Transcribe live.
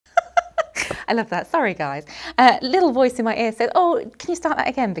I love that. Sorry, guys. Little voice in my ear says, oh, can you start that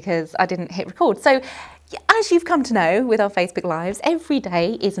again? Because I didn't hit record. So as you've come to know with our Facebook Lives, every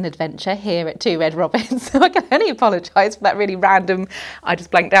day is an adventure here at Two Red Robins. So I can only apologise for that really random, I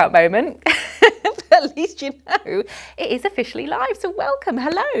just blanked out moment. But at least you know it is officially live. So welcome.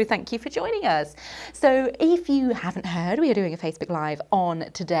 Hello. Thank you for joining us. So if you haven't heard, we are doing a Facebook Live on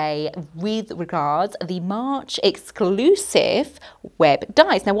today with regards the March exclusive web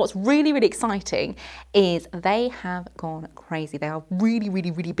dies. Now, what's really, really exciting is they have gone crazy. They are really,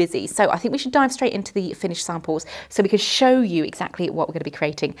 really, really busy. So I think we should dive straight into the finished samples so we can show you exactly what we're going to be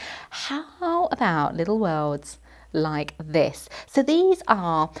creating. How about little worlds like this? So these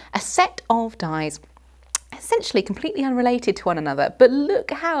are a set of dies essentially completely unrelated to one another, but look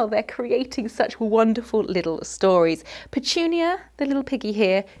how they're creating such wonderful little stories. Petunia, the little piggy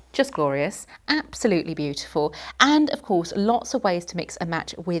here, just glorious, absolutely beautiful, and of course lots of ways to mix and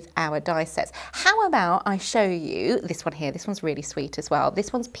match with our die sets. How about I show you this one here? This one's really sweet as well.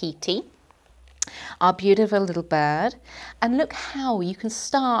 This one's Petey, our beautiful little bird, and look how you can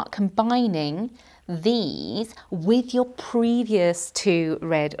start combining these with your previous two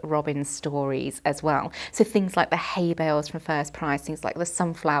Red Robin stories as well. So things like the hay bales from First Prize, things like the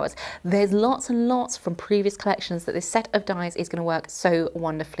sunflowers. There's lots and lots from previous collections that this set of dies is going to work so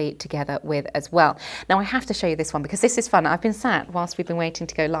wonderfully together with as well. Now I have to show you this one because this is fun. I've been sat whilst we've been waiting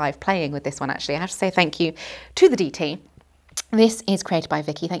to go live playing with this one actually. I have to say thank you to the DT. This is created by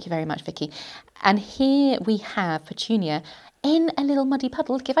Vicky. Thank you very much, Vicky. And here we have Petunia in a little muddy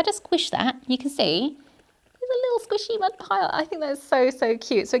puddle. If I just squish that, you can see there's a little squishy mud pile. I think that's so, so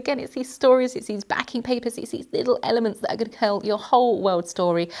cute. So again, it's these stories, it's these backing papers, it's these little elements that are going to tell your whole world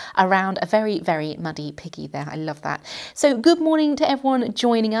story around a very, very muddy piggy there. I love that. So good morning to everyone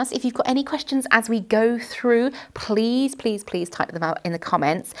joining us. If you've got any questions as we go through, please, please, please type them out in the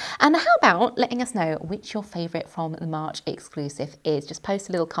comments. And how about letting us know which your favourite from the March exclusive is? Just post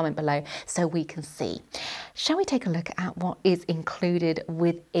a little comment below so we can see. Shall we take a look at what is included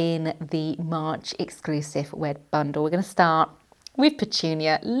within the March exclusive web bundle? We're going to start with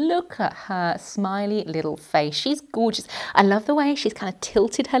Petunia. Look at her smiley little face. She's gorgeous. I love the way she's kind of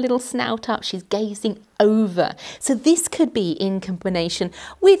tilted her little snout up. She's gazing over. So this could be in combination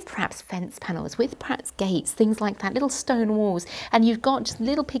with perhaps fence panels, with perhaps gates, things like that, little stone walls. And you've got just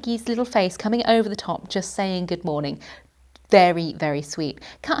little piggy's little face coming over the top, just saying good morning. Very, very sweet.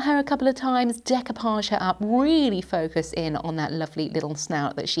 Cut her a couple of times, decoupage her up, really focus in on that lovely little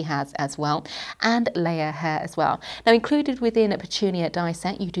snout that she has as well, and layer her as well. Now included within a Petunia die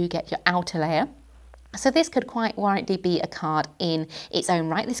set, you do get your outer layer. So this could quite warrantably be a card in its own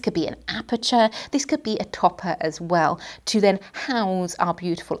right. This could be an aperture. This could be a topper as well to then house our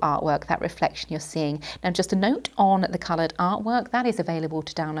beautiful artwork, that reflection you're seeing. Now just a note on the coloured artwork, that is available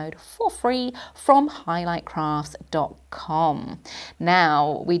to download for free from highlightcrafts.com.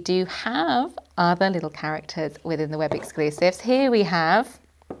 Now we do have other little characters within the web exclusives. Here we have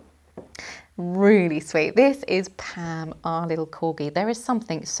really sweet. This is Pam, our little corgi. There is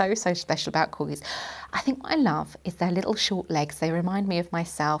something so, so special about corgis. I think what I love is their little short legs. They remind me of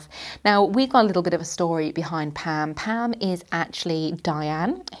myself. Now, we've got a little bit of a story behind Pam. Pam is actually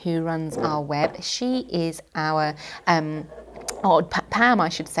Diane, who runs our web. She is our, Pam, I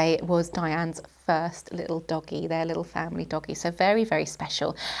should say, was Diane's first little doggy, their little family doggy. So very, very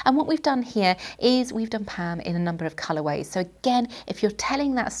special. And what we've done here is we've done Pam in a number of colorways. So again, if you're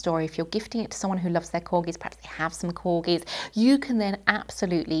telling that story, if you're gifting it to someone who loves their corgis, perhaps they have some corgis, you can then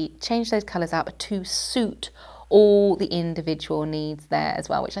absolutely change those colors up to suit all the individual needs there as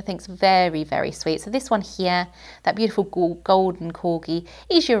well, which I think is very, very sweet. So this one here, that beautiful golden corgi,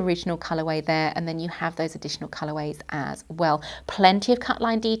 is your original colorway there, and then you have those additional colorways as well. Plenty of cut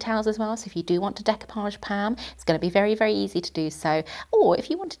line details as well, so if you do want to decoupage Pam, it's going to be very, very easy to do so. Or if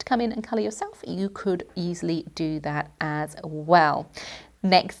you wanted to come in and color yourself, you could easily do that as well.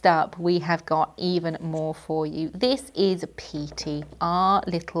 Next up, we have got even more for you. This is Petey, our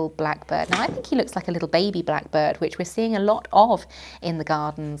little blackbird. Now, I think he looks like a little baby blackbird, which we're seeing a lot of in the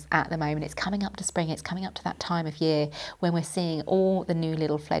gardens at the moment. It's coming up to spring. It's coming up to that time of year when we're seeing all the new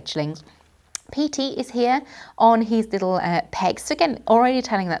little fledglings. Petey is here on his little pegs. So again, already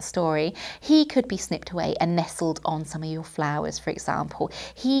telling that story. He could be snipped away and nestled on some of your flowers, for example.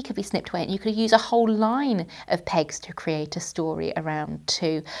 He could be snipped away and you could use a whole line of pegs to create a story around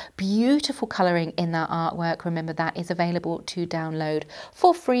too. Beautiful colouring in that artwork. Remember, that is available to download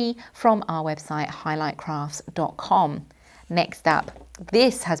for free from our website, highlightcrafts.com. Next up,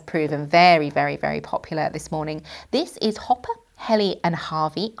 this has proven very, very, very popular this morning. This is Hopper, Helly and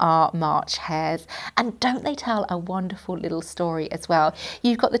Harvey are March hares, and don't they tell a wonderful little story as well?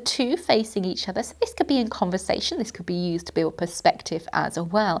 You've got the two facing each other, so this could be in conversation, this could be used to build perspective as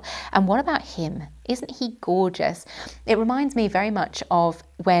well. And what about him? Isn't he gorgeous? It reminds me very much of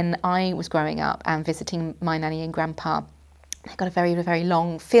when I was growing up and visiting my nanny and grandpa. They've got a very, very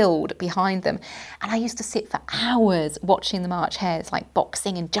long field behind them. And I used to sit for hours watching the March hares, like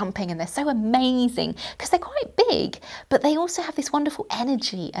boxing and jumping. And they're so amazing because they're quite big, but they also have this wonderful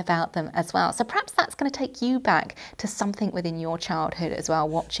energy about them as well. So perhaps that's going to take you back to something within your childhood as well,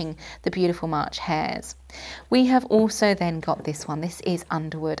 watching the beautiful March hares. We have also then got this one. This is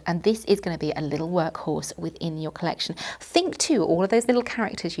Underwood, and this is going to be a little workhorse within your collection. Think too, all of those little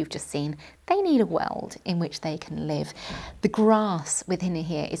characters you've just seen, they need a world in which they can live. The grass within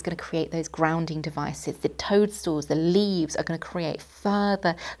here is going to create those grounding devices. The toadstools, the leaves are going to create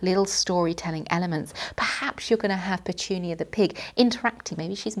further little storytelling elements. Perhaps you're going to have Petunia the pig interacting.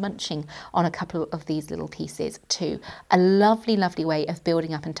 Maybe she's munching on a couple of these little pieces too. A lovely, lovely way of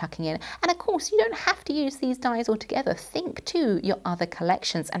building up and tucking in. And of course, you don't have to use these dies all together. Think to your other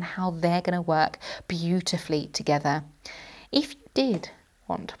collections and how they're going to work beautifully together. If you did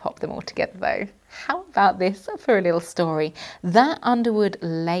want to pop them all together though, how about this for a little story? That Underwood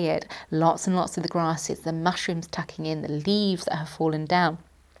layered, lots and lots of the grasses, the mushrooms tucking in, the leaves that have fallen down.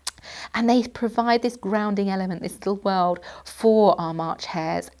 And they provide this grounding element, this little world for our March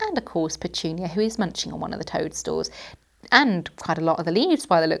hares, and of course Petunia, who is munching on one of the toadstools, and quite a lot of the leaves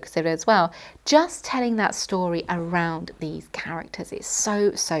by the looks of it as well. Just telling that story around these characters is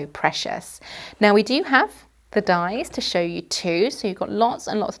so, so precious. Now we do have the dies to show you too, so you've got lots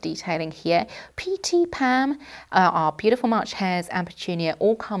and lots of detailing here. PT, Pam, our beautiful March hares and Petunia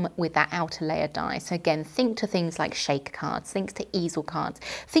all come with that outer layer die. So again, think to things like shaker cards, think to easel cards,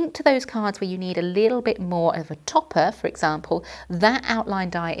 think to those cards where you need a little bit more of a topper, for example. That outline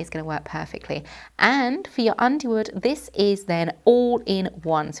die is going to work perfectly. And for your Underwood, this is then all in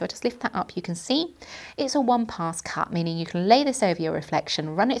one. So I just lift that up, you can see it's a one pass cut, meaning you can lay this over your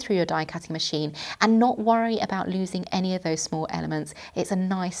reflection, run it through your die cutting machine and not worry about losing any of those small elements. It's a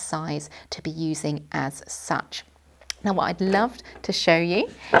nice size to be using as such. Now what I'd love to show you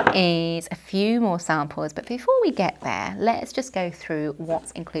is a few more samples, but before we get there, let's just go through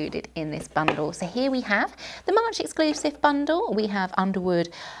what's included in this bundle. So here we have the March exclusive bundle. We have Underwood,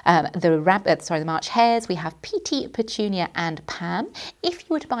 the March hares, we have PT, Petunia and Pam. If you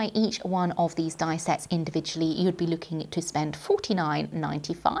were to buy each one of these die sets individually, you'd be looking to spend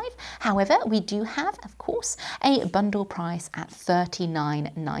 $49.95. However, we do have, of course, a bundle price at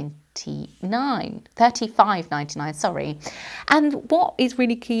 $35.99, sorry. And what is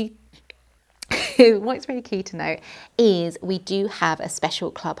really key what's really key to note is we do have a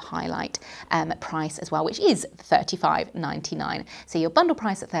special club highlight price as well, which is $35.99. So your bundle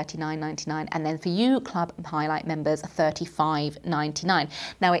price at $39.99, and then for you club highlight members $35.99.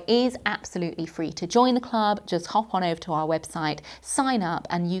 Now it is absolutely free to join the club. Just hop on over to our website, sign up,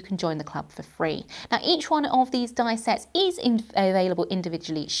 and you can join the club for free. Now each one of these die sets is available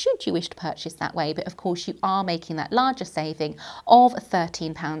individually should you wish to purchase that way, but of course you are making that larger saving of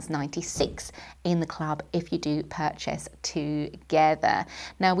 £13.96 in the club if you do purchase together.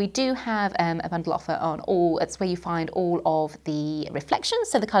 Now we do have a bundle offer on all, it's where you find all of the reflections,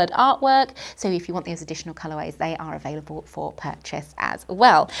 so the coloured artwork. So if you want those additional colourways, they are available for purchase as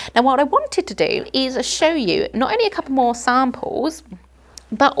well. Now what I wanted to do is show you not only a couple more samples,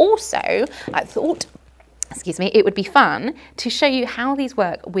 but also I thought, excuse me, it would be fun to show you how these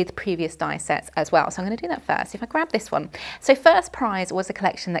work with previous die sets as well. So I'm going to do that first. If I grab this one. So First Prize was a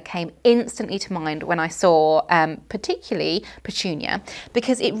collection that came instantly to mind when I saw particularly Petunia,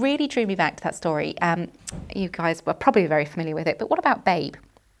 because it really drew me back to that story. You guys were probably very familiar with it, but what about Babe?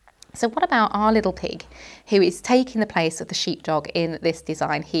 So what about our little pig who is taking the place of the sheepdog in this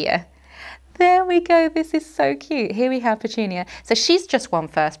design here? There we go, this is so cute. Here we have Petunia. So she's just won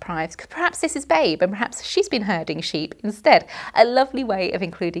First Prize. Perhaps this is Babe and perhaps she's been herding sheep instead. A lovely way of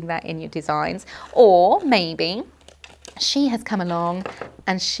including that in your designs. Or maybe she has come along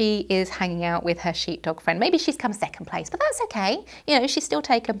and she is hanging out with her sheepdog friend. Maybe she's come second place, but that's okay. You know, she's still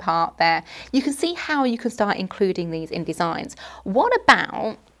taken part there. You can see how you can start including these in designs. What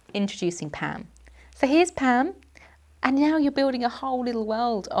about introducing Pam? So here's Pam. And now you're building a whole little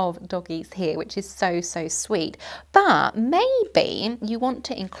world of doggies here, which is so, so sweet. But maybe you want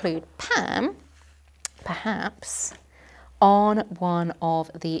to include Pam, perhaps, on one of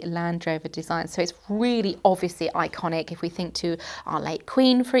the Land Rover designs. So it's really obviously iconic. If we think to our late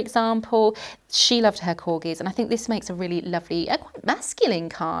Queen, for example, she loved her corgis, and I think this makes a really lovely, quite masculine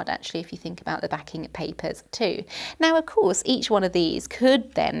card actually, if you think about the backing papers too. Now, of course, each one of these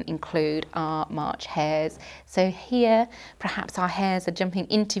could then include our March hares. So here, perhaps our hares are jumping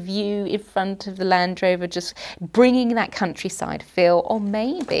into view in front of the Land Rover, just bringing that countryside feel, or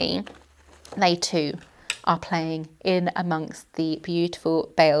maybe they too are playing in amongst the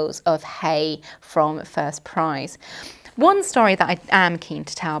beautiful bales of hay from First Prize. One story that I am keen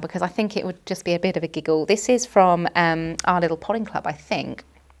to tell, because I think it would just be a bit of a giggle. This is from our little potting club, I think.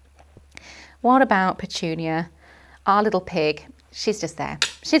 What about Petunia, our little pig? She's just there.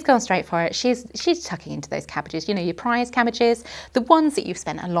 She's gone straight for it. She's tucking into those cabbages, you know, your prize cabbages, the ones that you've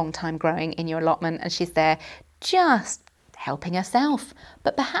spent a long time growing in your allotment, and she's there just helping herself.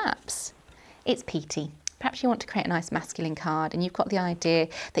 But perhaps it's Petey. Perhaps you want to create a nice masculine card, and you've got the idea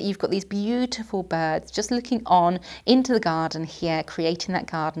that you've got these beautiful birds just looking on into the garden here, creating that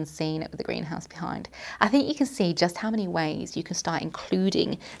garden scene with the greenhouse behind. I think you can see just how many ways you can start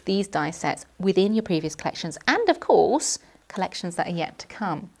including these die sets within your previous collections, and of course, collections that are yet to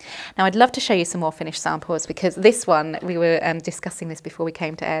come. Now, I'd love to show you some more finished samples, because this one, we were discussing this before we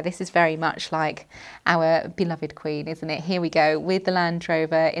came to air, this is very much like our beloved Queen, isn't it? Here we go with the Land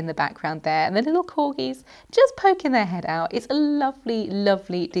Rover in the background there, and the little corgis just poking their head out. It's a lovely,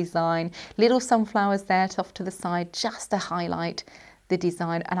 lovely design. Little sunflowers there off to the side, just to highlight the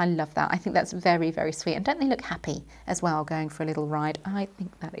design, and I love that. I think that's very, very sweet. And don't they look happy as well, going for a little ride? I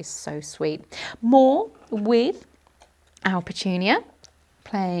think that is so sweet. More with our Petunia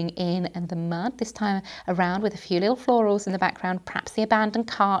playing in the mud, this time around with a few little florals in the background, perhaps the abandoned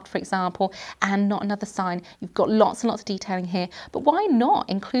cart, for example, and not another sign. You've got lots and lots of detailing here, but why not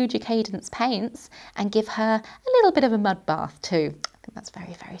include your Cadence paints and give her a little bit of a mud bath too? I think that's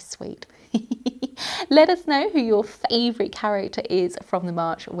very, very sweet. Let us know who your favourite character is from the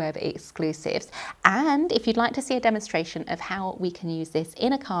March Web exclusives, and if you'd like to see a demonstration of how we can use this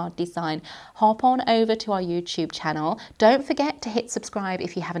in a card design, hop on over to our YouTube channel. Don't forget to hit subscribe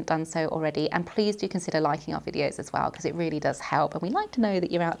if you haven't done so already, and please do consider liking our videos as well, because it really does help, and we like to know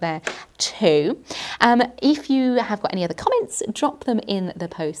that you're out there too. If you have got any other comments, drop them in the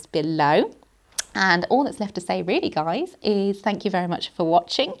post below. And all that's left to say really, guys, is thank you very much for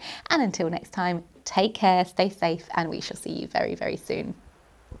watching, and until next time, take care, stay safe, and we shall see you very, very soon.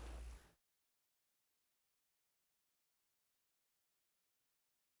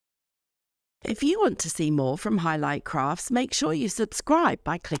 If you want to see more from Highlight Crafts, make sure you subscribe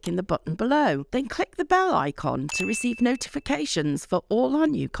by clicking the button below. Then click the bell icon to receive notifications for all our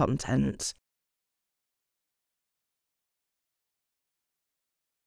new content.